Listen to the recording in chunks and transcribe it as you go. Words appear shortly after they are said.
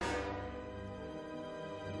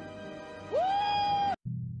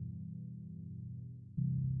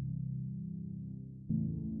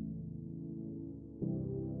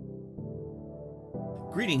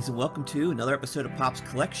Greetings and welcome to another episode of Pop's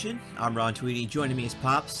Collection. I'm Ron Tweedy, joining me is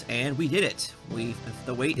Pops, and we did it.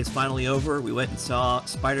 The wait is finally over. We went and saw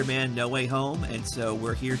Spider-Man No Way Home, and so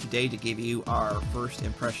we're here today to give you our first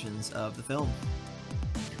impressions of the film.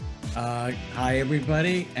 Hi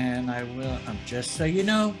everybody, and just so you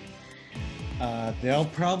know, there'll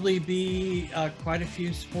probably be quite a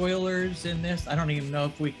few spoilers in this. I don't even know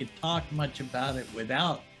if we could talk much about it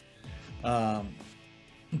without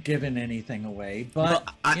giving anything away, but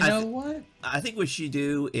well, you know what? I think what you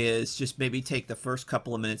do is just maybe take the first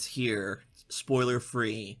couple of minutes here, spoiler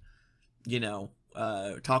free,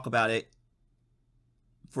 talk about it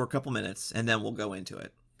for a couple minutes, and then we'll go into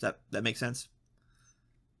it. Does that make sense?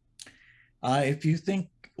 If you think,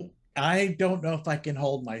 I don't know if I can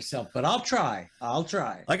hold myself, but I'll try.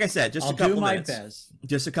 Like I said, I'll do my best.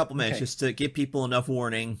 Just a couple minutes, just to give people enough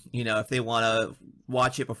warning, if they want to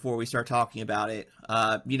watch it before we start talking about it.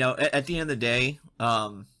 At the end of the day,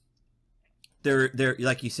 there,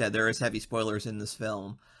 like you said, there is heavy spoilers in this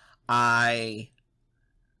film. I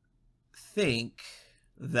think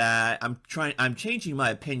that I'm changing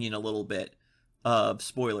my opinion a little bit of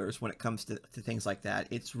spoilers when it comes to things like that.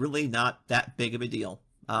 It's really not that big of a deal.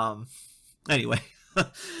 Anyway,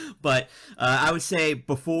 but I would say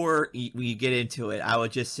before we get into it, I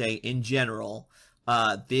would just say in general,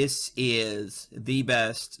 this is the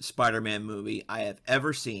best Spider-Man movie I have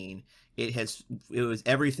ever seen. It was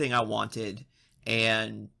everything I wanted,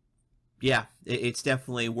 and yeah, it's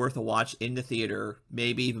definitely worth a watch in the theater,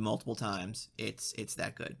 maybe even multiple times. It's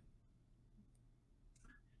that good.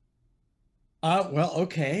 Well,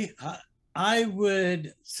 okay. I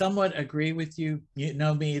would somewhat agree with you. You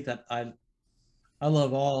know me that I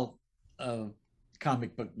love all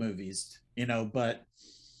comic book movies, but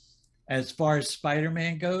as far as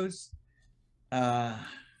Spider-Man goes, yeah,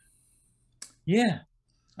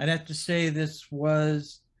 I'd have to say this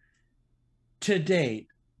was to date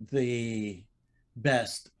the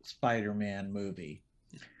best Spider-Man movie.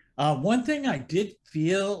 One thing I did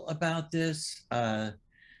feel about this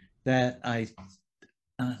that I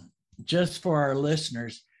just for our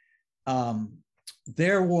listeners,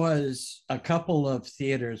 there was a couple of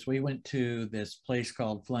theaters. We went to this place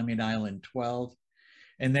called Fleming Island 12,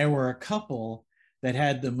 and there were a couple that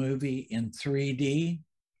had the movie in 3D,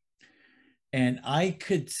 and I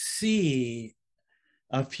could see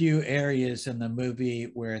a few areas in the movie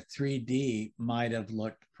where 3D might have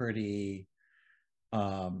looked pretty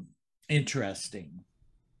interesting.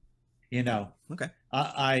 Okay.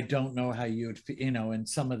 I don't know how you would, in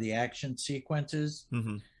some of the action sequences,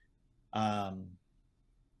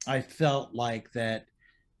 I felt like that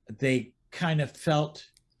they kind of felt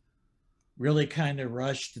really kind of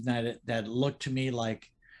rushed, and that looked to me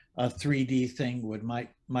like a 3D thing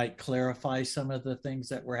might clarify some of the things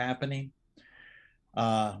that were happening.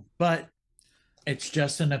 But it's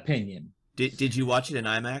just an opinion. Did you watch it in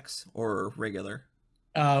IMAX or regular?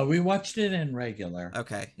 We watched it in regular.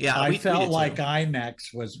 Okay. Yeah. I felt like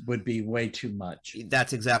IMAX would be way too much.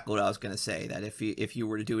 That's exactly what I was going to say, that if you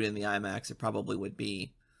were to do it in the IMAX, it probably would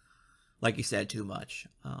be, like you said, too much.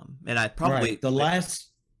 And I probably the last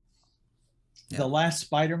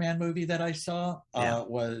Spider-Man movie that I saw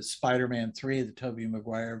was Spider-Man 3, the Tobey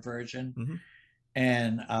Maguire version.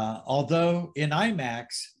 And although in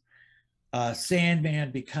IMAX,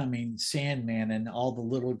 Sandman becoming Sandman and all the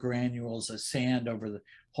little granules of sand over the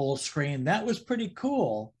whole screen, that was pretty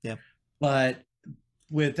cool. Yeah. But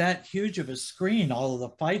with that huge of a screen, all of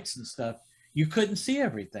the fights and stuff, you couldn't see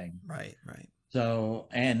everything. Right. So,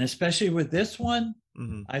 and especially with this one,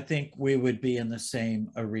 I think we would be in the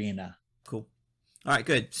same arena. Cool. All right,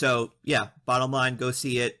 good. So yeah, bottom line, go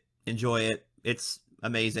see it, enjoy it. It's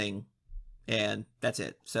amazing. And that's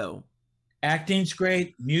it. So acting's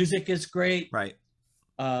great, music is great. Right.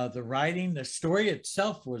 The writing, the story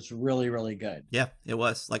itself was really, really good. Yeah, it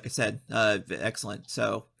was. Like I said, excellent.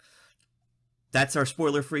 So that's our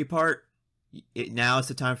spoiler-free part. Now is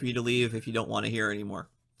the time for you to leave if you don't want to hear anymore.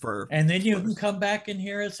 And then you can come back and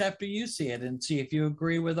hear us after you see it and see if you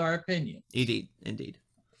agree with our opinion. Indeed.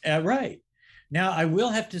 Right. Now, I will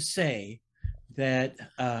have to say that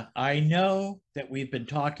I know that we've been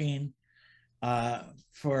talking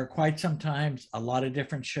for quite some time, a lot of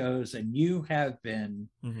different shows, and you have been,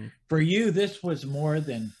 for you, this was more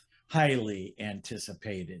than highly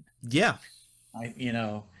anticipated. Yeah.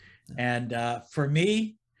 And for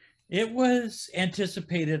me, it was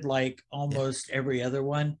anticipated like almost every other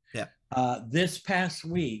one. Yeah. This past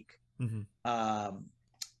week,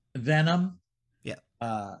 Venom,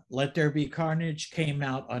 Let There Be Carnage came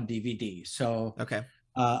out on DVD. So okay.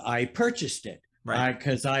 I purchased it. Right.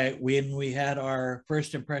 Because when we had our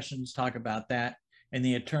first impressions talk about that, and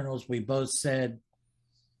the Eternals, we both said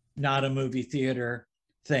not a movie theater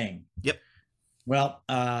thing. Yep. Well,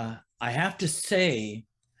 I have to say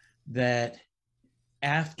that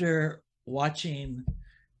after watching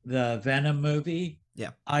the Venom movie,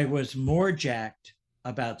 Yeah. I was more jacked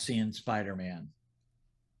about seeing Spider-Man.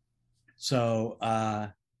 So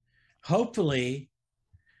hopefully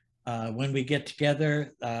when we get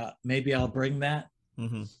together, maybe I'll bring that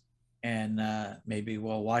and maybe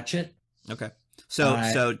we'll watch it. Okay.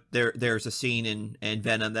 So there's a scene in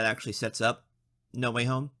Venom that actually sets up No Way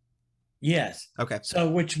Home? Yes. Okay. So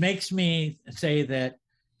which makes me say that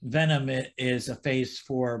Venom is a Phase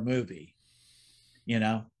 4 movie. You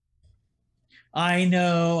know? I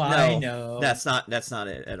know. That's not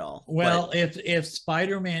it at all. Well, if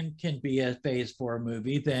Spider-Man can be a Phase 4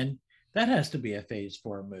 movie, then that has to be a Phase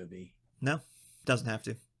 4 movie. No, doesn't have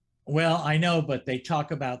to. Well, I know, but they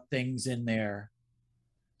talk about things in there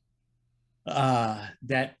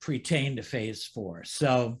that pertain to Phase 4.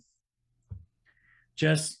 So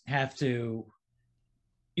you'll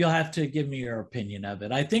have to give me your opinion of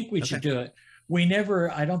it. I think we should do it.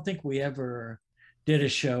 I don't think we ever did a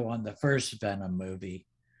show on the first Venom movie.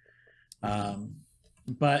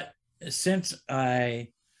 But since I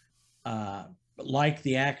like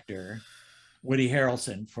the actor Woody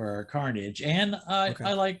Harrelson for Carnage, and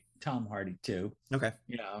I like Tom Hardy too. Okay.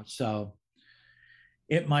 So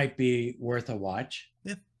it might be worth a watch.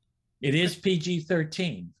 Yeah. It is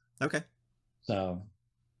PG-13. Okay. So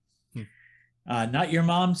not your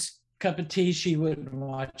mom's cup of tea. She wouldn't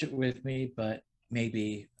watch it with me, but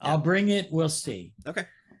maybe I'll bring it. We'll see. Okay.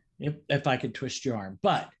 If I could twist your arm.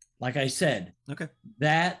 But like I said,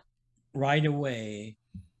 that right away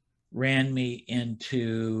ran me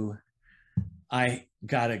into, I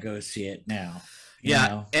gotta go see it now. You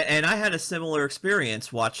know? And I had a similar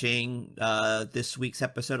experience watching this week's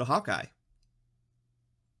episode of Hawkeye.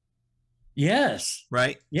 Yes.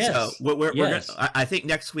 Right. Yes. So we're gonna, I think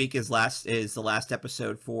next week is the last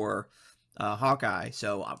episode for Hawkeye.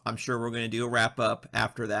 So I'm sure we're going to do a wrap up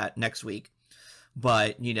after that next week.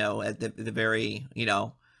 But at the very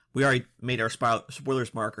we already made our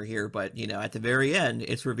spoilers marker here. But at the very end,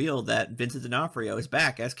 it's revealed that Vincent D'Onofrio is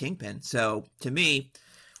back as Kingpin. So to me,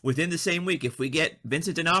 within the same week, if we get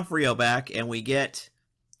Vincent D'Onofrio back and we get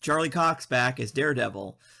Charlie Cox back as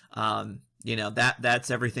Daredevil,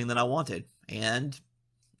 that's everything that I wanted, and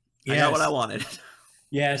I got what I wanted.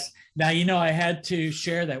 Yes. Now, I had to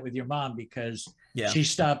share that with your mom because she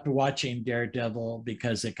stopped watching Daredevil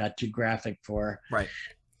because it got too graphic for her. Right.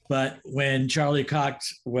 But when Charlie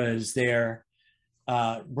Cox was there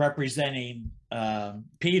representing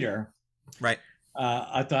Peter, right,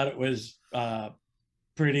 I thought it was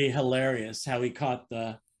pretty hilarious how he caught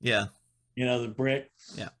the the brick.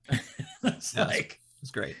 Yeah.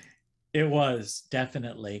 It's great. It was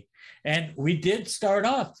definitely. And we did start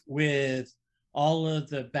off with all of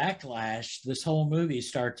the backlash. This whole movie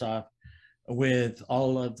starts off with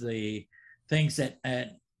all of the things that,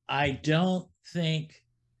 and I don't think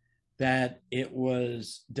that it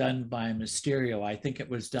was done by Mysterio. I think it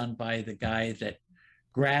was done by the guy that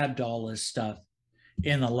grabbed all this stuff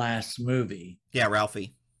in the last movie. Yeah,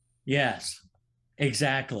 Ralphie. Yes,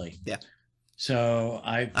 exactly. Yeah. So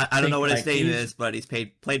I don't know what his name is, but he's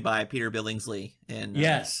played by Peter Billingsley. And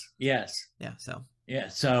yes. Yeah.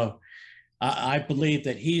 So I believe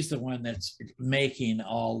that he's the one that's making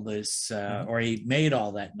all this, or he made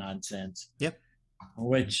all that nonsense. Yep.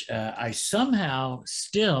 Which I somehow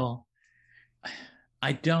still,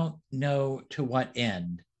 I don't know to what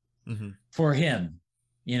end for him.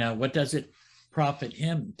 What does it profit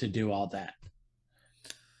him to do all that?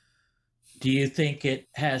 Do you think it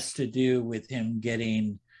has to do with him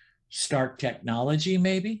getting Stark technology,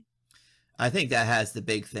 maybe? I think that has the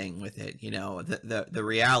big thing with it. The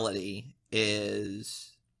reality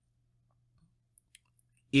is,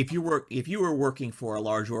 if you were working for a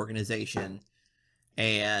large organization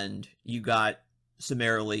and you got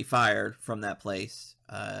summarily fired from that place,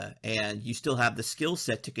 and you still have the skill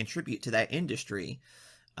set to contribute to that industry,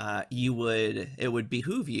 it would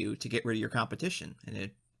behoove you to get rid of your competition. And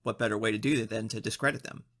what better way to do that than to discredit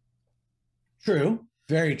them? True.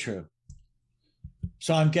 Very true.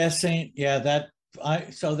 So I'm guessing,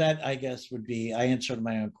 I guess would be, I answered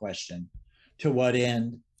my own question. To what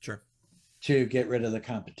end? Sure. To get rid of the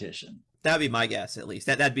competition. That'd be my guess, at least.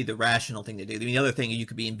 That'd be the rational thing to do. The other thing, you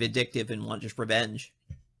could be vindictive and want just revenge.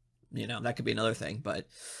 That could be another thing, but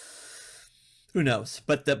who knows?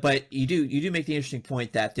 But you do make the interesting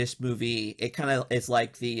point that this movie, it kind of is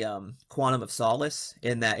like the Quantum of Solace,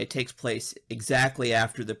 in that it takes place exactly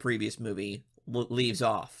after the previous movie leaves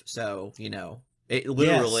off. So It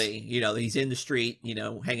literally, you know, he's in the street, you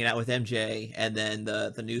know, hanging out with MJ, and then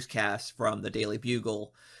the newscast from the Daily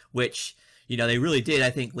Bugle, which, you know, they really did, I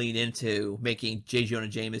think, lean into making J. Jonah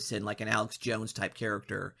Jameson like an Alex Jones type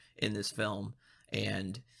character in this film,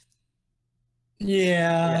 and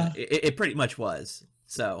yeah, Yeah. it pretty much was.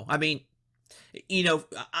 So, I mean, you know,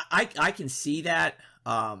 I can see that.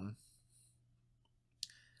 I'm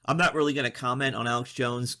not really going to comment on Alex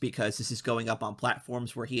Jones because this is going up on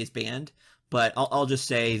platforms where he is banned. But I'll just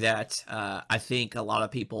say that I think a lot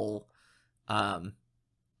of people um,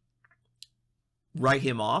 write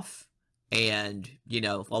him off, and you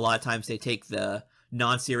know, a lot of times they take the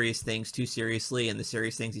non-serious things too seriously, and the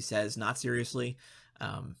serious things he says not seriously.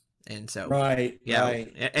 And so, Right. yeah.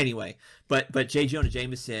 Right. Anyway, but J. Jonah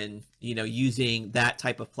Jameson, you know, using that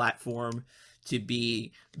type of platform to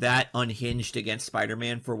be that unhinged against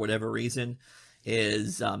Spider-Man for whatever reason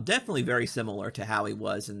is definitely very similar to how he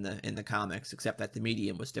was in the comics, except that the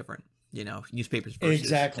medium was different. You know, newspapers versus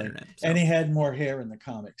Exactly. internet. So. And he had more hair in the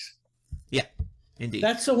comics. Yeah, indeed.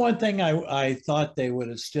 That's the one thing I thought they would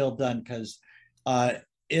have still done, because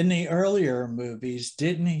in the earlier movies,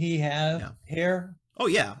 didn't he have hair? Oh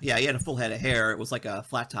yeah, he had a full head of hair. It was like a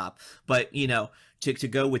flat top. But you know, to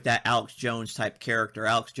go with that Alex Jones type character,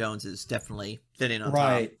 Alex Jones is definitely thinning on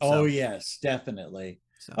right. top. So. Oh yes, definitely.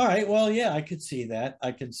 So. All right. Well, yeah, I could see that.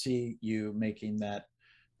 I could see you making that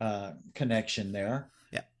connection there.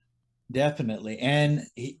 Yeah, definitely. And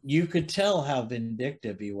you could tell how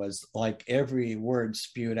vindictive he was. Like every word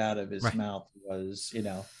spewed out of his mouth was, you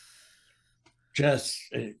know, just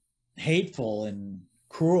hateful and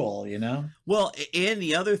cruel, you know. Well, and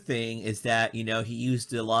the other thing is that, you know, he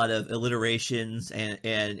used a lot of alliterations, and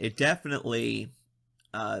it definitely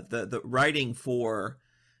the writing for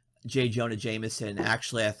J. Jonah Jameson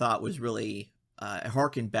actually I thought was really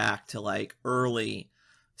harkened back to like early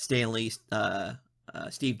Stan Lee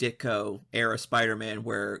Steve Ditko era Spider-Man,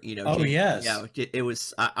 where, you know, yes, it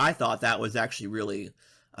was I thought that was actually really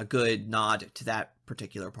a good nod to that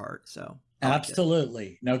particular part. So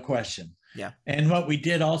absolutely, no question. Yeah. And what we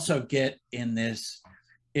did also get in this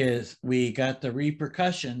is we got the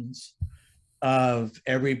repercussions of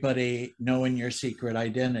everybody knowing your secret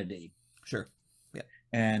identity. Sure. Yeah.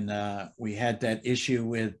 And we had that issue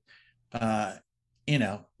with, you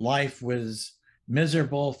know, life was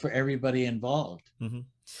miserable for everybody involved,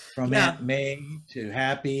 from Aunt May to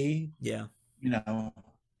Happy. Yeah. You know,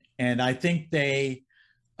 and I think they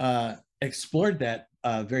explored that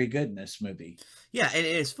very good in this movie. Yeah, and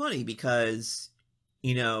it's funny because,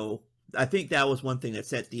 you know, I think that was one thing that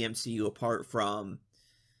set the MCU apart from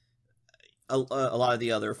a lot of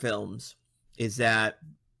the other films, is that,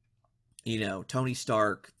 you know, Tony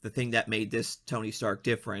Stark, the thing that made this Tony Stark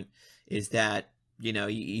different is that, you know,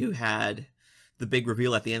 you had the big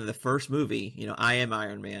reveal at the end of the first movie, you know, I am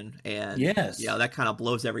Iron Man, and yes, you know, that kind of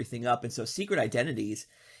blows everything up. And so secret identities,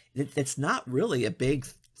 it's not really a big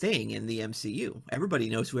thing in the MCU. Everybody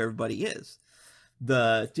knows who everybody is.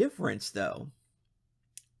 The difference, though,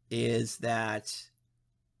 is that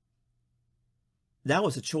that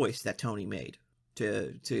was a choice that Tony made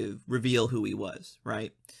to reveal who he was,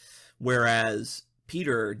 right? Whereas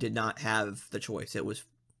Peter did not have the choice. It was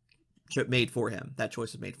made for him. That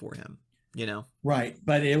choice was made for him, you know? Right.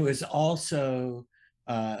 But it was also,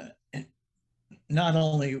 not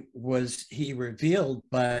only was he revealed,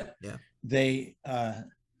 but they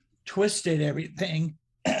twisted everything,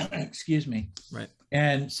 excuse me, right,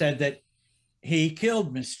 and said that he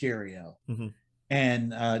killed Mysterio.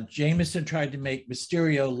 And Jameson tried to make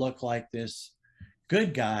Mysterio look like this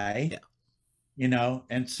good guy, you know,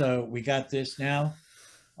 and so we got this now.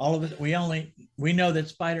 All of it, we know that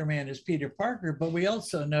Spider-Man is Peter Parker, but we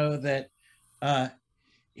also know that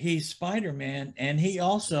he's Spider-Man, and he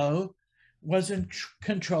also was in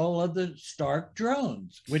control of the Stark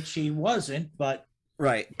drones, which he wasn't, but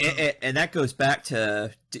right. And that goes back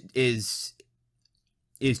to, is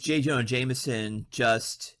J. Jonah Jameson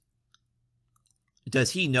just,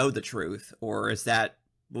 does he know the truth, or is that,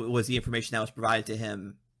 was the information that was provided to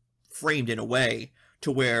him framed in a way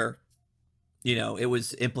to where, you know, it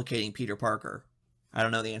was implicating Peter Parker? I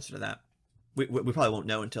don't know the answer to that. We probably won't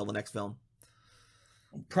know until the next film.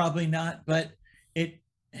 Probably not, but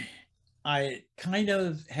I kind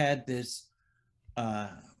of had this,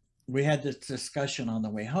 we had this discussion on the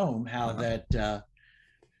way home, how that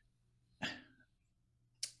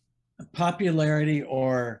popularity,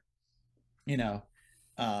 or, you know,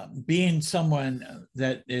 being someone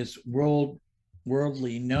that is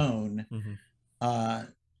worldly known, a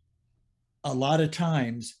lot of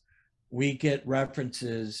times we get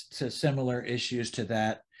references to similar issues to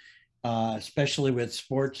that, especially with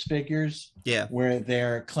sports figures, Yeah. where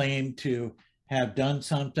they're claimed to have done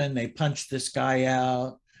something. They punched this guy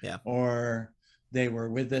out, Yeah. or they were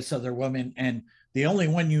with this other woman, and the only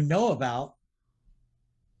one you know about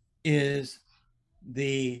is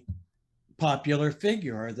the popular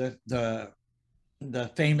figure, or the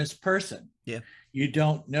famous person. Yeah. You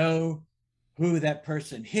don't know who that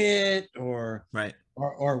person hit, or Right.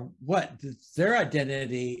 or what. Their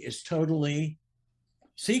identity is totally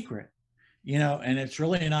secret, and it's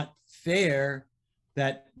really not fair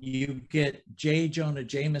that you get J. Jonah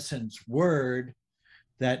Jameson's word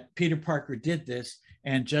that Peter Parker did this,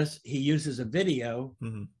 and just he uses a video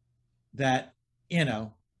Mm-hmm. that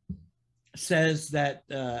says that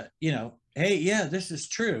hey, yeah, this is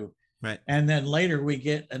true. Right. And then later we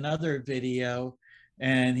get another video,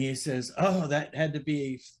 and he says, oh, that had to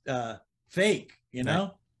be fake,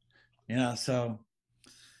 Right. So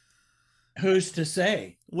who's to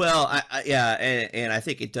say? Well, yeah, and I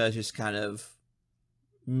think it does just kind of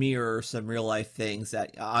mirror some real life things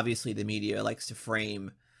that obviously the media likes to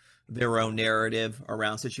frame their own narrative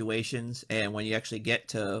around situations, and when you actually get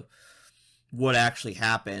to what actually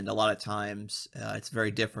happened, a lot of times it's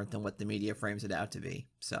very different than what the media frames it out to be.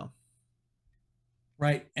 So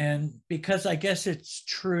Right. And because I guess it's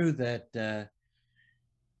true that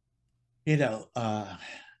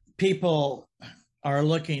people are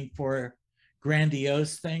looking for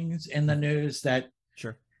grandiose things in the news, that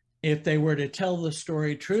sure, if they were to tell the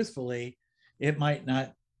story truthfully,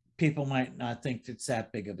 people might not think it's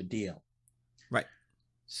that big of a deal. right.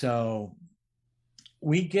 So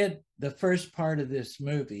we get the first part of this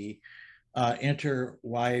movie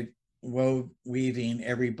interweaving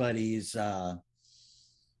everybody's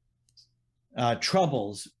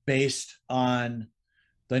troubles based on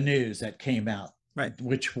the news that came out, Right.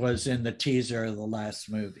 which was in the teaser of the last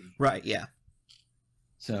movie. Right. Yeah.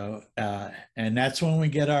 So, and that's when we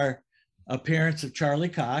get our appearance of Charlie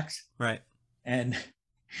Cox. Right. And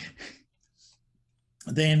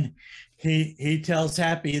then he tells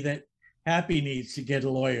Happy that Happy needs to get a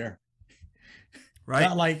lawyer.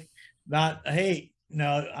 Right. Not hey,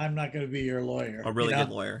 no, I'm not going to be your lawyer. A really good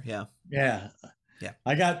lawyer. Yeah. Yeah. Yeah.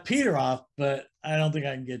 I got Peter off, but I don't think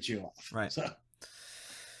I can get you off. Right. So.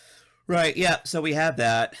 Right. Yeah. So we have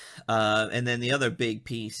that. And then the other big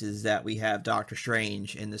piece is that we have Doctor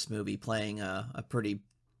Strange in this movie playing a pretty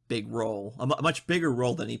big role, a much bigger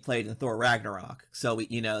role than he played in Thor Ragnarok. So,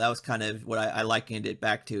 that was kind of what I likened it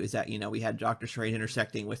back to, is that, we had Doctor Strange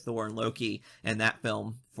intersecting with Thor and Loki in that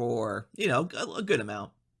film for, a good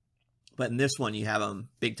amount. But in this one, you have him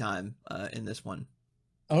big time in this one.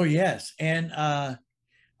 Oh, yes. And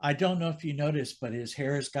I don't know if you noticed, but his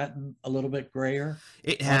hair has gotten a little bit grayer.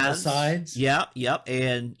 It has. On the sides. Yeah, yep.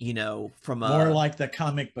 And, from more like the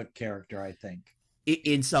comic book character, I think.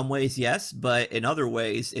 In some ways, yes. But in other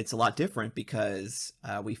ways, it's a lot different, because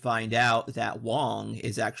we find out that Wong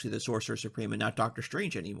is actually the Sorcerer Supreme and not Doctor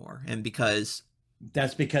Strange anymore. And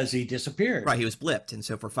that's because he disappeared. Right, he was blipped. And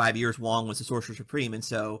so for 5 years, Wong was the Sorcerer Supreme. And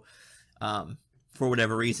so for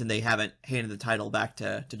whatever reason, they haven't handed the title back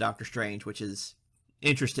to Doctor Strange, which is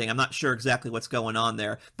interesting. I'm not sure exactly what's going on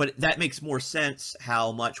there, but that makes more sense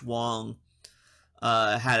how much Wong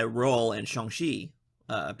had a role in Shang-Chi,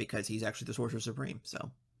 because he's actually the Sorcerer Supreme.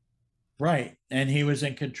 So, right, and he was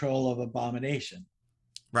in control of Abomination.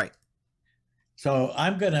 Right. So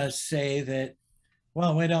I'm gonna say that.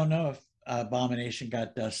 Well, we don't know if Abomination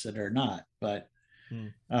got dusted or not, but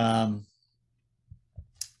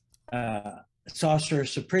Sorcerer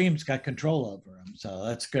Supreme's got control over him, so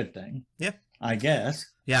that's a good thing. Yeah. I guess.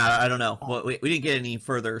 Yeah, I don't know. Well, we didn't get any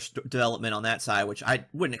further development on that side, which I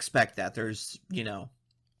wouldn't expect that. There's,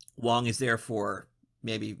 Wong is there for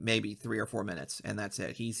maybe 3 or 4 minutes, and that's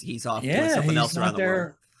it. He's off doing something else around the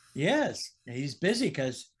world. Yes, he's busy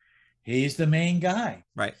because he's the main guy.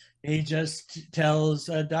 Right. He just tells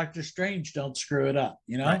Doctor Strange, "Don't screw it up,"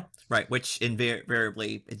 Right. Which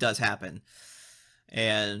invariably it does happen,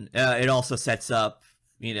 and it also sets up,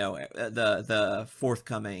 the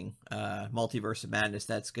forthcoming Multiverse of Madness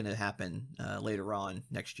that's going to happen later on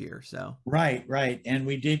next year. So right, and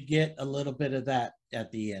we did get a little bit of that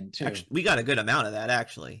at the end too. Actually, we got a good amount of that,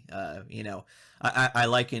 actually. I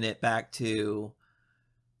liken it back to,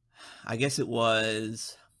 I guess it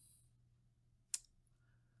was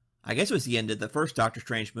the end of the first Doctor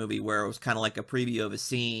Strange movie, where it was kind of like a preview of a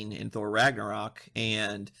scene in Thor Ragnarok,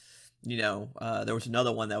 and there was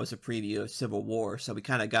another one that was a preview of Civil War. So we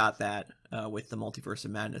kind of got that with the Multiverse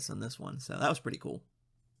of Madness on this one. So that was pretty cool.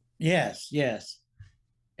 Yes.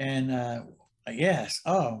 And yes.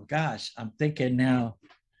 Oh, gosh. I'm thinking now,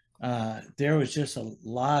 there was just a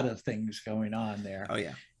lot of things going on there. Oh,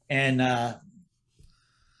 yeah. And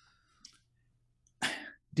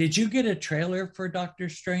did you get a trailer for Doctor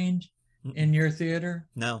Strange in your theater?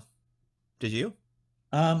 No. Did you?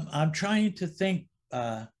 I'm trying to think.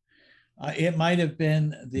 It might have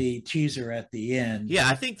been the teaser at the end. Yeah,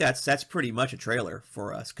 I think that's pretty much a trailer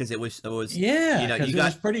for us, because it was Yeah, you know, because it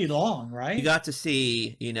was pretty long, right? you got to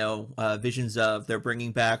see, you know, visions of, they're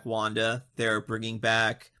bringing back Wanda, they're bringing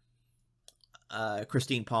back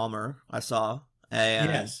Christine Palmer, I saw,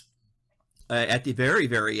 and Yes. At the very,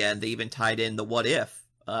 very end, they even tied in the What If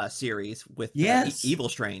series with Yes. Evil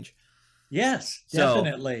Strange. Yes, So,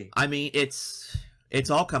 definitely. I mean, it's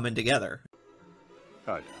all coming together.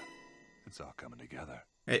 Oh yeah, it's all coming together.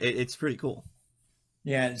 It's pretty cool.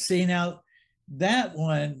 Yeah. See, now that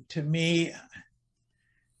one to me,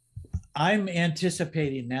 I'm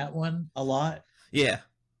anticipating that one a lot. Yeah.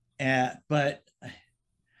 But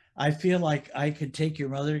I feel like I could take your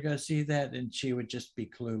mother to go see that and she would just be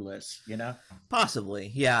clueless, you know?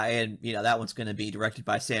 Possibly. Yeah. And, you know, that one's going to be directed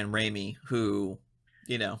by Sam Raimi, who,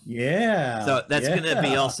 you know. Yeah. So that's going to be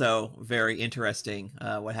yeah. also very interesting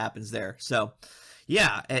what happens there. So,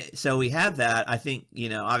 yeah. So we have that. I think, you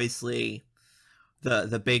know, obviously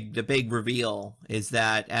the big reveal is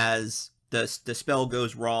that as the spell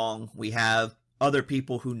goes wrong, we have other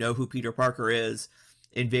people who know who Peter Parker is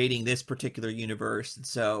invading this particular universe. And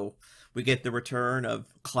so we get the return of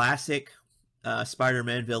classic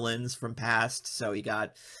Spider-Man villains from past. So you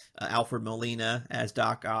got Alfred Molina as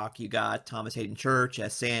Doc Ock, you got Thomas Hayden Church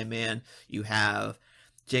as Sandman, you have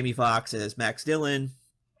Jamie Foxx as Max Dillon.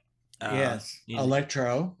 Yes, you know,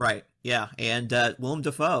 Electro. Right, yeah, and Willem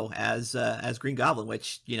Dafoe as Green Goblin,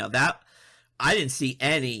 which, you know, that I didn't see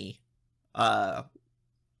any.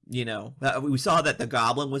 You know, we saw that the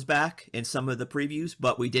Goblin was back in some of the previews,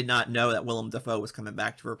 but we did not know that Willem Dafoe was coming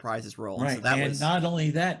back to reprise his role. Right, So that and was... not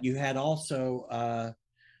only that, you had also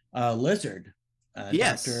Lizard.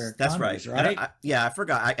 Yes, Dr. that's Connors, right. right? Yeah, I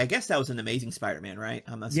forgot. I guess that was an Amazing Spider-Man, right?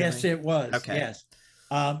 I'm assuming. Yes, it was. Okay. Yes.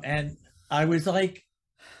 And I was like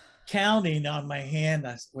counting on my hand.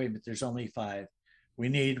 I said, wait a minute, there's only 5. We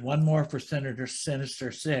need one more for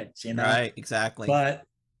Sinister Six, you know? Right, exactly. But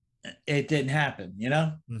it didn't happen, you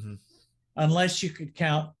know? Mm-hmm. Unless you could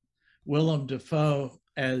count Willem Dafoe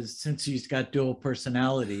as, since he's got dual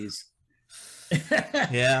personalities.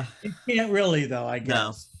 Yeah. You can't really, though, I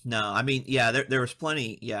guess. No. I mean, yeah, there was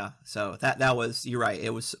plenty. Yeah. So that was, you're right.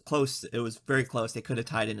 It was close. It was very close. They could have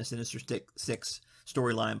tied in a Sinister Six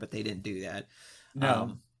storyline, but they didn't do that.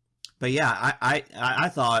 No. But yeah, I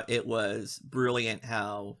thought it was brilliant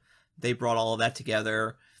how they brought all of that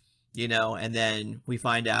together, you know, and then we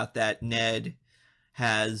find out that Ned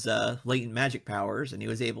has latent magic powers, and he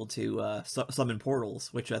was able to summon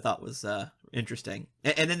portals, which I thought was interesting.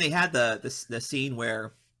 And then they had the scene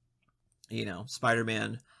where, you know,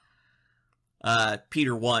 Spider-Man,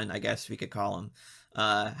 Peter One, I guess we could call him,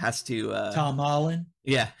 has to Tom Holland.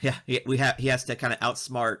 Yeah. He has to kind of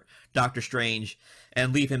outsmart Doctor Strange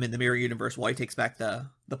and leave him in the mirror universe while he takes back the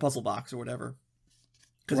puzzle box or whatever.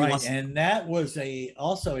 Right, and that was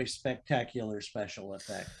also a spectacular special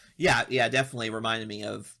effect. Yeah, definitely reminded me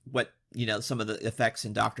of what, you know, some of the effects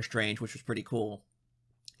in Doctor Strange, which was pretty cool.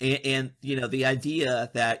 And you know, the idea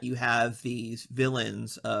that you have these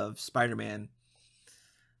villains of Spider-Man,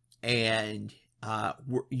 and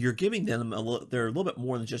you're giving them they're a little bit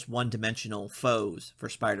more than just one-dimensional foes for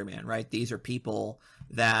Spider-Man, right? These are people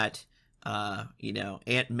that you know,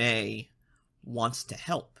 Aunt May wants to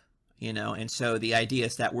help, you know, and so the idea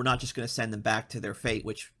is that we're not just going to send them back to their fate,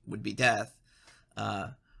 which would be death,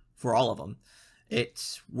 for all of them.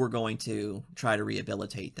 We're going to try to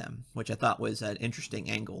rehabilitate them, which I thought was an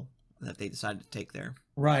interesting angle that they decided to take there.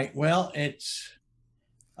 Right. Well, it's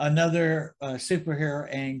another superhero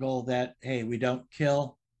angle that, hey, we don't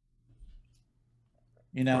kill,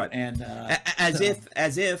 you know, right. And as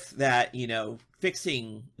if that, you know,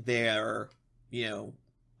 fixing their, you know,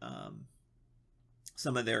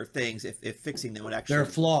 some of their things, if fixing them would actually, their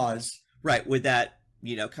flaws, right, would that,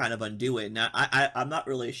 you know, kind of undo it. Now, I'm not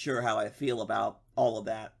really sure how I feel about all of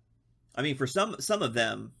that. I mean, for some of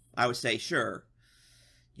them, I would say sure,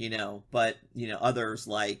 you know, but, you know, others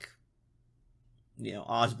like, you know,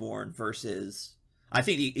 Osborn versus, I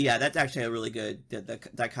think, yeah, that's actually a really good the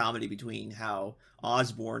dichotomy between how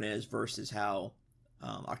Osborn is versus how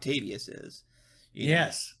Octavius is.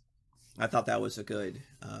 Yes, I thought that was a good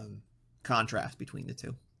contrast between the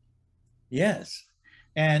two. Yes,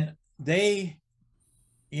 and they,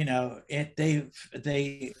 you know,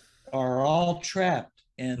 they are all trapped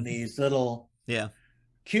in these little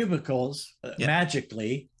cubicles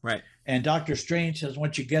magically, right? And Doctor Strange says,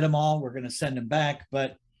 once you get them all, we're going to send them back.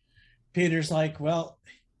 But Peter's like, well,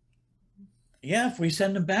 yeah, if we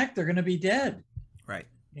send them back, they're going to be dead. Right.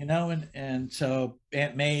 And so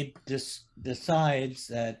Aunt May decides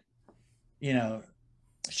that,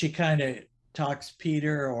 she kind of talks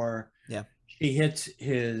Peter, or Yeah. she hits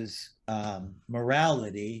his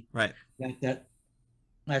morality. Right.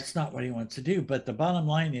 That's not what he wants to do. But the bottom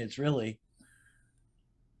line is, really,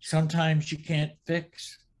 sometimes you can't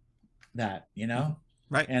fix that,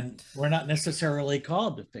 Right. and we're not necessarily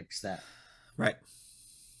called to fix that. Right.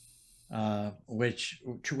 Which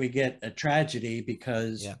we get a tragedy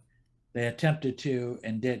because they attempted to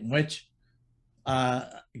and didn't, which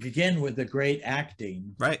again, with the great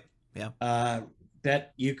acting, right, yeah,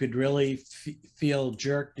 that you could really feel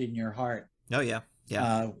jerked in your heart. Oh yeah,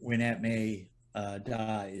 yeah. When Aunt May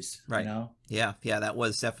dies, right, yeah, that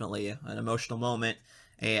was definitely an emotional moment.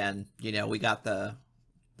 And we got the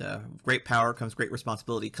great power comes great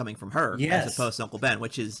responsibility coming from her, as opposed to Uncle Ben,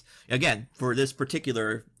 which is, again, for this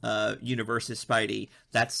particular universe's Spidey,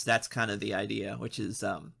 that's kind of the idea, which is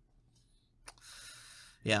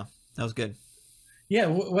yeah, that was good. Yeah,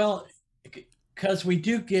 well, because we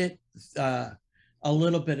do get a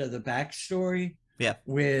little bit of the backstory,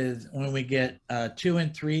 with when we get 2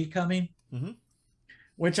 and 3 coming,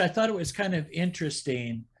 which I thought it was kind of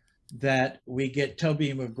interesting that we get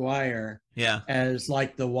Tobey Maguire as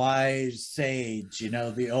like the wise sage,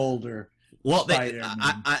 the older Spider-Man.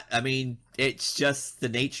 I mean, it's just the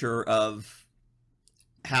nature of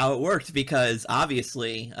how it worked, because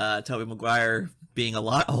obviously Tobey Maguire being a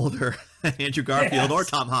lot older than Andrew Garfield or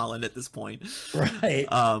Tom Holland at this point,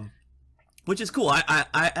 right? Which is cool. I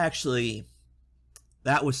actually,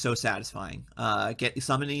 that was so satisfying.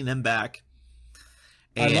 Summoning them back.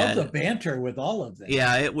 And I love the banter with all of them.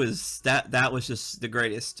 Yeah, it was that was just the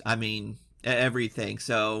greatest. I mean, everything.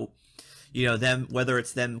 So, them, whether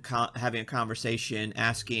it's them having a conversation,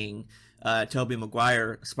 asking Tobey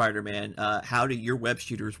Maguire Spider-Man, how do your web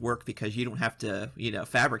shooters work? Because you don't have to,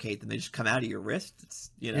 fabricate them; they just come out of your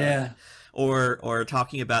wrists. Or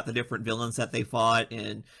talking about the different villains that they fought,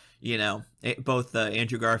 and both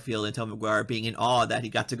Andrew Garfield and Tobey Maguire being in awe that he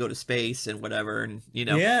got to go to space and whatever, and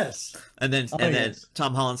and then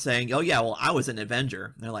Tom Holland saying, "Oh yeah, well, I was an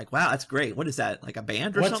Avenger." And they're like, "Wow, that's great. What is that? Like a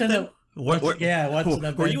band or something?" What's an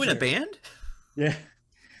Avenger? Were you in a band? Yeah.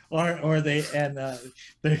 Or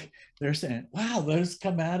they're saying, "Wow, those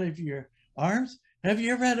come out of your arms. Have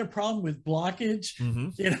you ever had a problem with blockage?"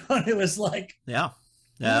 And it was like,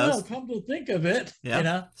 come to think of it,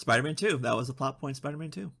 Spider-Man 2. That was the plot point.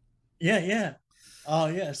 Spider-Man 2. Yeah. Oh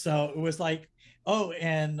yeah. So it was like,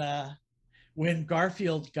 and when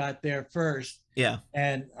Garfield got there first,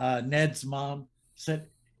 and Ned's mom said,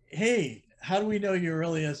 "Hey, how do we know you're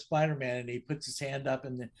really a Spider-Man?" And he puts his hand up,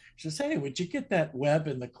 and then she says, "Hey, would you get that web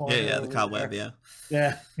in the corner?" Yeah, the cobweb. Yeah,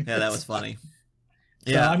 that was funny.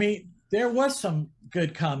 So, I mean, there was some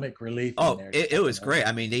good comic relief in there. It was great.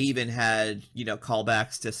 I mean, they even had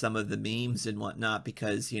callbacks to some of the memes and whatnot,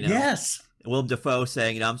 because Willem Dafoe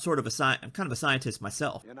saying, I'm sort of I'm kind of a scientist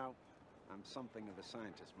myself. I'm something of a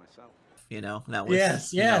scientist myself. And that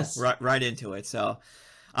was right into it. So,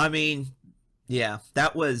 I mean,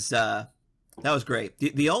 that was great.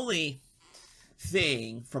 The only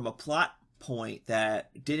thing from a plot point that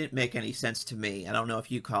didn't make any sense to me, I don't know if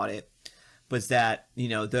you caught it, was that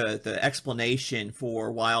the explanation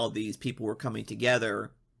for why all these people were coming together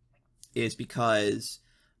is because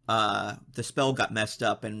the spell got messed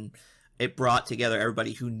up, and it brought together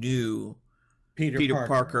everybody who knew Peter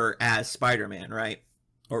Parker as Spider-Man, right?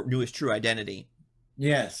 Or knew his true identity.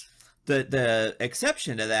 Yes. The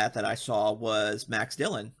exception to that I saw was Max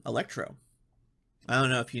Dillon, Electro. I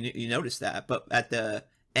don't know if you noticed that, but at the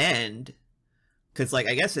end, because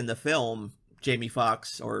I guess in the film, Jamie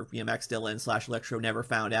Foxx or Max Dillon / Electro never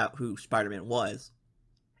found out who Spider-Man was.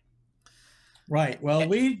 Right. Well,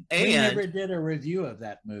 we never did a review of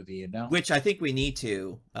that movie, which I think we need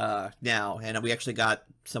to now, and we actually got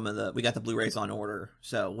we got the Blu-rays on order,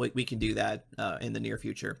 so we can do that in the near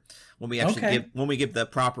future when we actually give the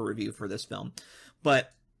proper review for this film.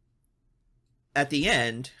 But at the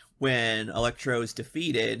end, when Electro is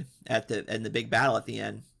defeated in the big battle at the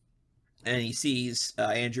end, and he sees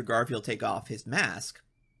Andrew Garfield take off his mask,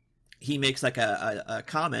 he makes like a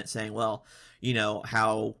comment saying, "Well,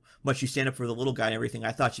 how much you stand up for the little guy and everything.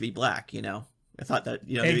 I thought you'd be black. I thought that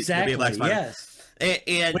there'd be a black Spider." Yes,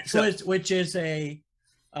 and which is a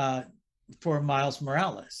for Miles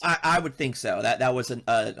Morales. I would think so. That was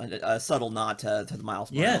a subtle nod to the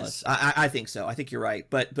Miles Morales. Yes. I think so. I think you're right.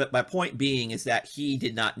 But my point being is that he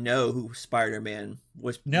did not know who Spider-Man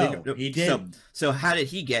was. No, he didn't. So how did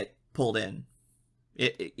he get pulled in?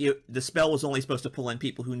 The spell was only supposed to pull in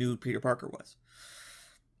people who knew Peter Parker was.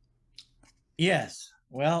 Yes.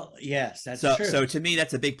 Well, yes, that's So, true. so to me,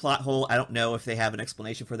 that's a big plot hole. I don't know if they have an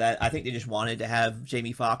explanation for that. I think they just wanted to have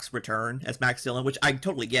Jamie Foxx return as Max Dillon, which I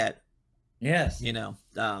totally get. Yes. You know,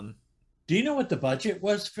 Do you know what the budget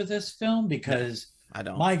was for this film? Because I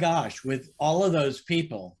don't. my gosh, with all of those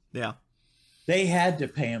people, Yeah, they had to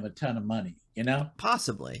pay him a ton of money, you know?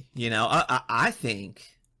 possibly. You know, I think.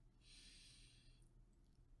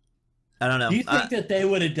 I don't know. Do you think that they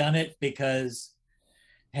would have done it because,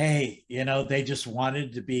 hey, you know, they just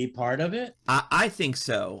wanted to be part of it? I think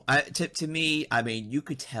so. To me, I mean, you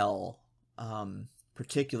could tell,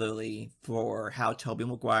 particularly for how Tobey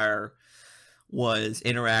Maguire was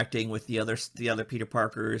interacting with the other Peter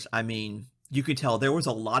Parkers. I mean, you could tell there was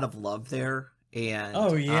a lot of love there, and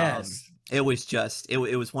Oh, yes. it was just it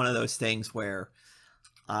was one of those things where,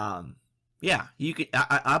 yeah, you could.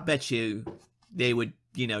 I bet you they would,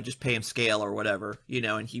 you know, just pay him scale or whatever, you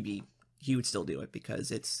know, and he would still do it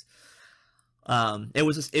because it's.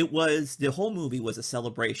 It was the whole movie was a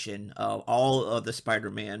celebration of all of the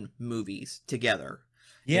Spider-Man movies together.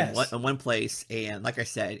 Yes. In one place, and like I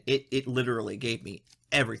said, it literally gave me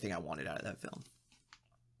everything I wanted out of that film.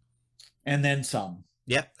 And then some.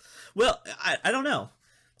 Yeah. Well, I don't know.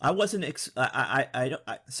 I wasn't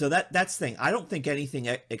so that's the thing. I don't think anything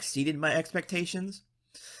exceeded my expectations,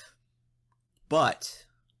 but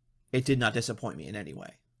it did not disappoint me in any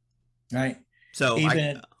way. Right. So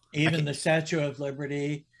Even the Statue of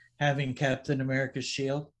Liberty having Captain America's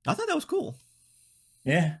shield. I thought that was cool.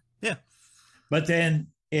 Yeah. Yeah. But then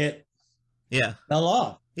it fell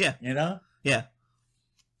off. Yeah. You know? Yeah.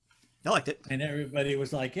 I liked it. And everybody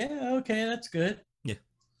was like, yeah, okay, that's good. Yeah.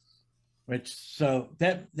 Which so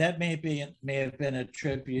that may have been a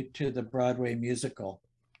tribute to the Broadway musical.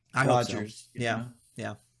 I Rogers. Hope so.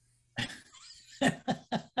 Yeah. Yeah.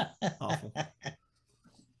 Awful.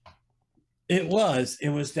 It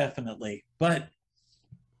was definitely. But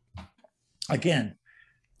again,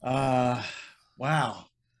 wow.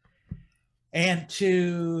 And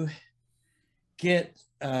to get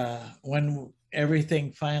when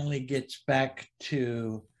everything finally gets back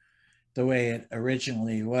to the way it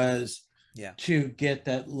originally was, Yeah. to get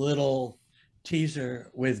that little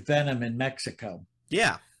teaser with Venom in Mexico.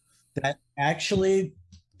 Yeah. That actually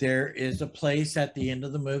there is a place at the end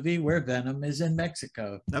of the movie where Venom is in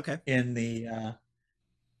Mexico. Okay. In the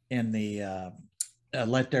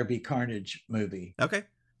Let There Be Carnage movie. Okay.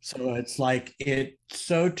 So it's like it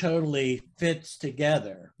so totally fits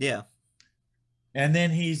together. Yeah. And then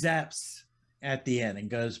he zaps at the end and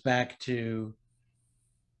goes back to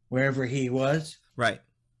wherever he was. Right.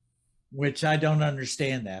 Which I don't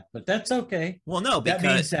understand that, but that's okay. Well, no,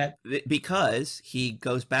 because he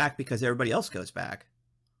goes back because everybody else goes back.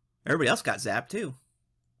 Everybody else got zapped too.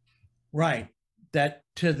 Right. That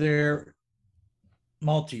to their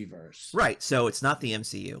multiverse. Right. So it's not the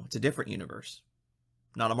MCU. It's a different universe.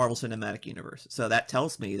 Not a Marvel Cinematic Universe. So that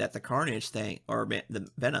tells me that the Carnage thing or the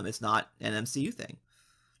Venom is not an MCU thing.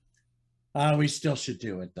 We still should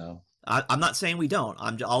do it though. I'm not saying we don't.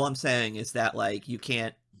 All I'm saying is that like you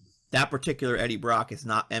can't. That particular Eddie Brock is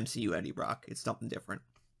not MCU Eddie Brock. It's something different.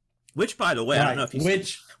 Which, by the way, right. I don't know if you.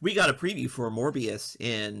 We got a preview for Morbius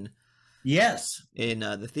in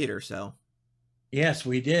the theater. So yes,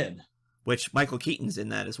 we did. Which Michael Keaton's in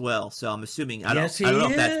that as well. So I'm assuming I don't know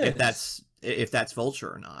if that's Vulture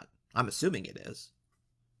or not. I'm assuming it is.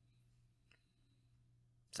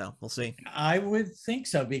 So we'll see. I would think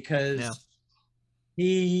so because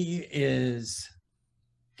he is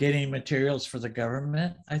getting materials for the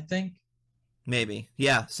government, I think. Maybe.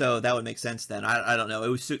 Yeah, so that would make sense then. I don't know. It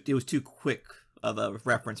was too quick of a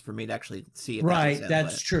reference for me to actually see it. Right,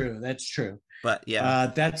 that's true. That's true. But yeah.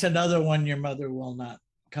 That's another one your mother will not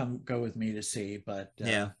go with me to see, but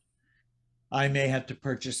I may have to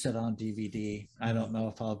purchase it on DVD. I don't know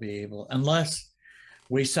if I'll be able, unless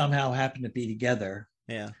we somehow happen to be together.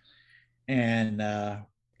 Yeah. And the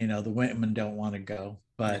women don't want to go,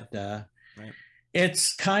 but right.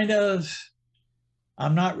 It's kind of,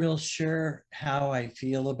 I'm not real sure how I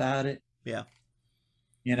feel about it. Yeah.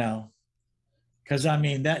 Because I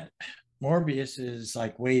mean that Morbius is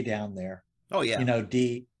like way down there. Oh yeah.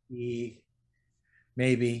 D, E,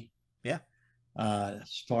 maybe. Yeah.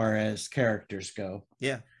 As far as characters go.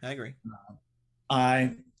 Yeah, I agree.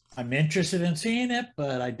 I'm interested in seeing it,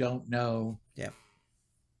 but I don't know. Yeah.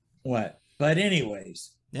 What? But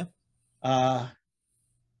anyways. Yeah.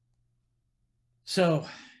 So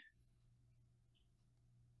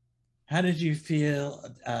how did you feel?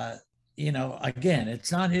 Again,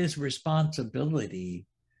 it's not his responsibility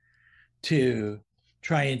to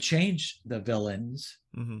try and change the villains,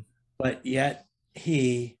 mm-hmm. but yet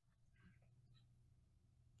he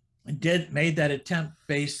made that attempt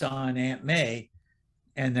based on Aunt May,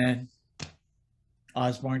 and then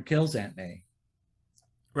Osborn kills Aunt May.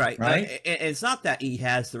 Right. Right? It's not that he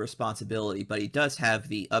has the responsibility, but he does have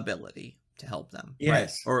the ability to help them. Right.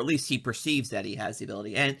 Yes. Or at least he perceives that he has the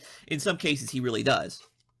ability. And in some cases, he really does.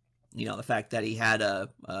 You know, the fact that he had a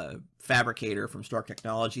fabricator from Stark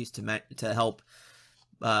Technologies to help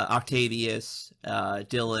Octavius,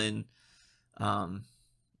 Dylan.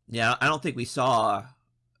 Yeah, I don't think we saw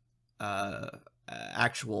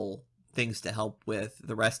actual things to help with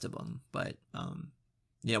the rest of them, but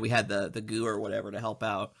you know, we had the goo or whatever to help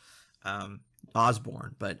out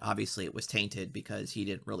Osborn, but obviously it was tainted because he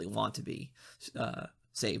didn't really want to be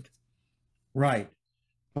saved. Right.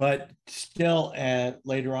 But still,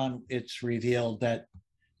 later on, it's revealed that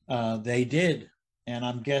they did. And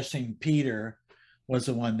I'm guessing Peter was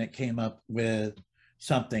the one that came up with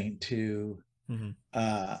something to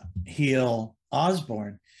heal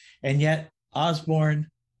Osborn. And yet Osborn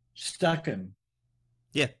stuck him.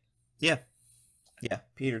 Yeah. Yeah. Yeah.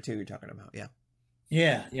 Peter too, you're talking about. Yeah.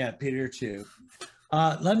 Yeah. Peter too.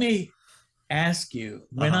 Let me ask you,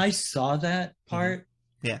 when I saw that part,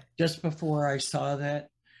 just before I saw that,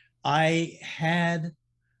 I had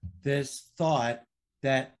this thought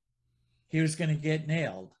that he was going to get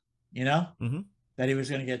nailed, you know, that he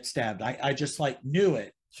was going to get stabbed. I just like knew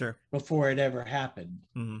it before it ever happened.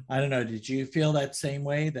 I don't know. Did you feel that same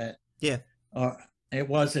way? That or it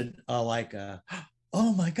wasn't like a,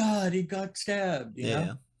 oh my God, he got stabbed, you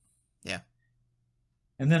know? Yeah.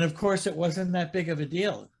 And then of course it wasn't that big of a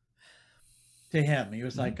deal to him. He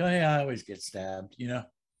was like, oh yeah, I always get stabbed, you know?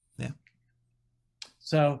 Yeah.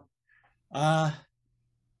 So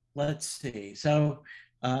let's see. So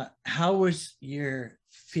how was your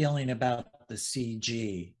feeling about the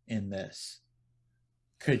CG in this?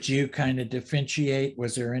 Could you kind of differentiate?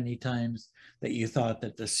 Was there any times that you thought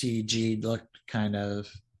that the CG looked kind of,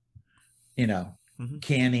 you know,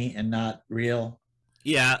 canny and not real?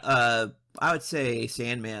 Yeah, I would say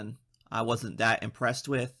Sandman I wasn't that impressed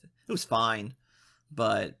with. It was fine,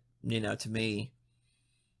 but, you know, to me,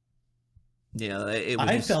 you know, it was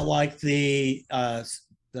I just... felt like the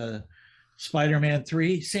Spider-Man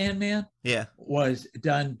 3 Sandman was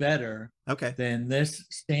done better than this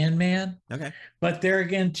Sandman. But there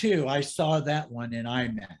again, too, I saw that one in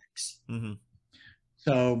IMAX.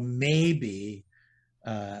 So maybe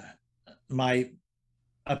my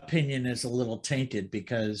opinion is a little tainted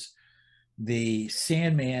because the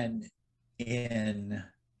Sandman in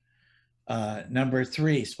number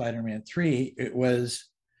 3, Spider-Man 3, it was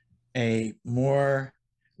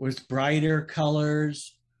brighter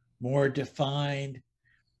colors, more defined,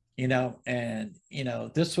 you know, and, you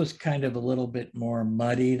know, this was kind of a little bit more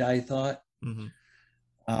muddied, I thought. In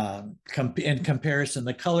comparison,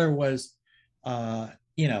 the color was,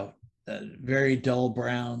 you know, very dull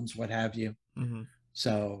browns, what have you.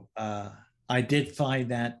 So I did find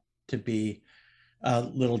that to be a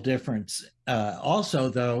little difference. Also,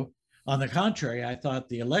 though, on the contrary, I thought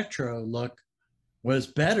the Electro look was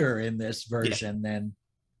better in this version than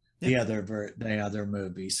the other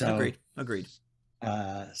movie. So agreed.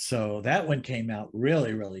 So that one came out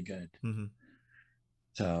really, really good.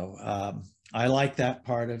 So I like that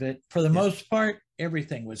part of it. For the most part,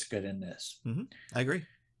 everything was good in this. I agree.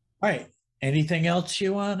 All right. Anything else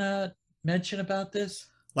you want to mention about this?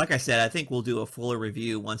 Like I said, I think we'll do a fuller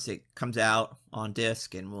review once it comes out on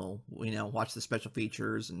disc, and we'll, you know, watch the special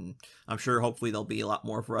features, and I'm sure hopefully there'll be a lot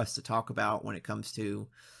more for us to talk about when it comes to,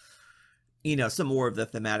 you know, some more of the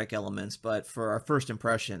thematic elements. But for our first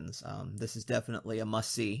impressions, this is definitely a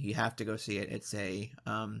must-see. You have to go see it. It's a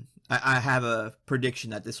I have a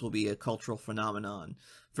prediction that this will be a cultural phenomenon,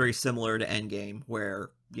 very similar to Endgame,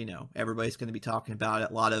 where, you know, everybody's going to be talking about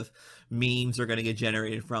it. A lot of memes are going to get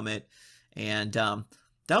generated from it, and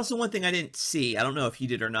that was the one thing I didn't see. I don't know if you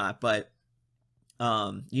did or not, but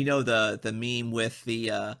you know, the meme with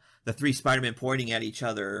the 3 Spider-Men pointing at each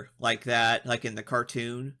other like that, like in the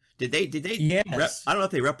cartoon. Did they? Yes. I don't know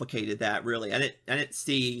if they replicated that really. I didn't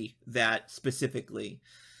see that specifically.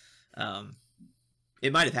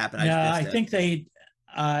 It might have happened. I think they.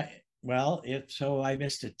 Well, if so, I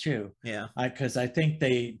missed it too. Yeah. Because I think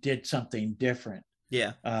they did something different.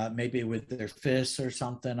 Yeah. Maybe with their fists or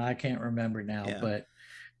something. I can't remember now, but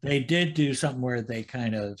they did do something where they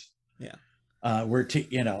kind of were,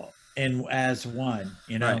 you know, in as one,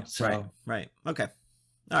 you know. Right. Okay.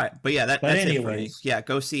 All right. But yeah, that's anyways, it for me. Yeah,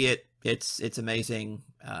 go see it. It's amazing.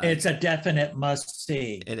 It's a definite must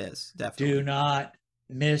see. It is, definitely. Do not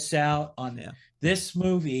miss out on this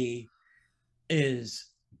movie. Is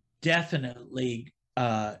definitely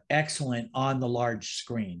excellent on the large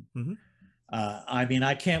screen. I mean,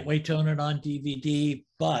 I can't wait to own it on DVD,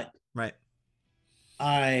 but Right.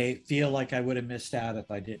 I feel like I would have missed out if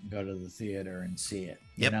I didn't go to the theater and see it.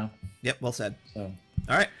 You Yep. know? Yep. Well said. So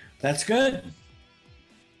All right. that's good.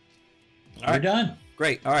 All We're right. done.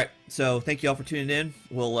 Great. All right. So thank you all for tuning in.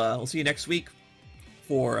 We'll see you next week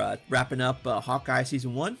for wrapping up Hawkeye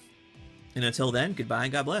season 1. And until then, goodbye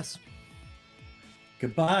and God bless.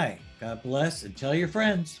 Goodbye. God bless, and tell your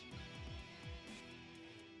friends.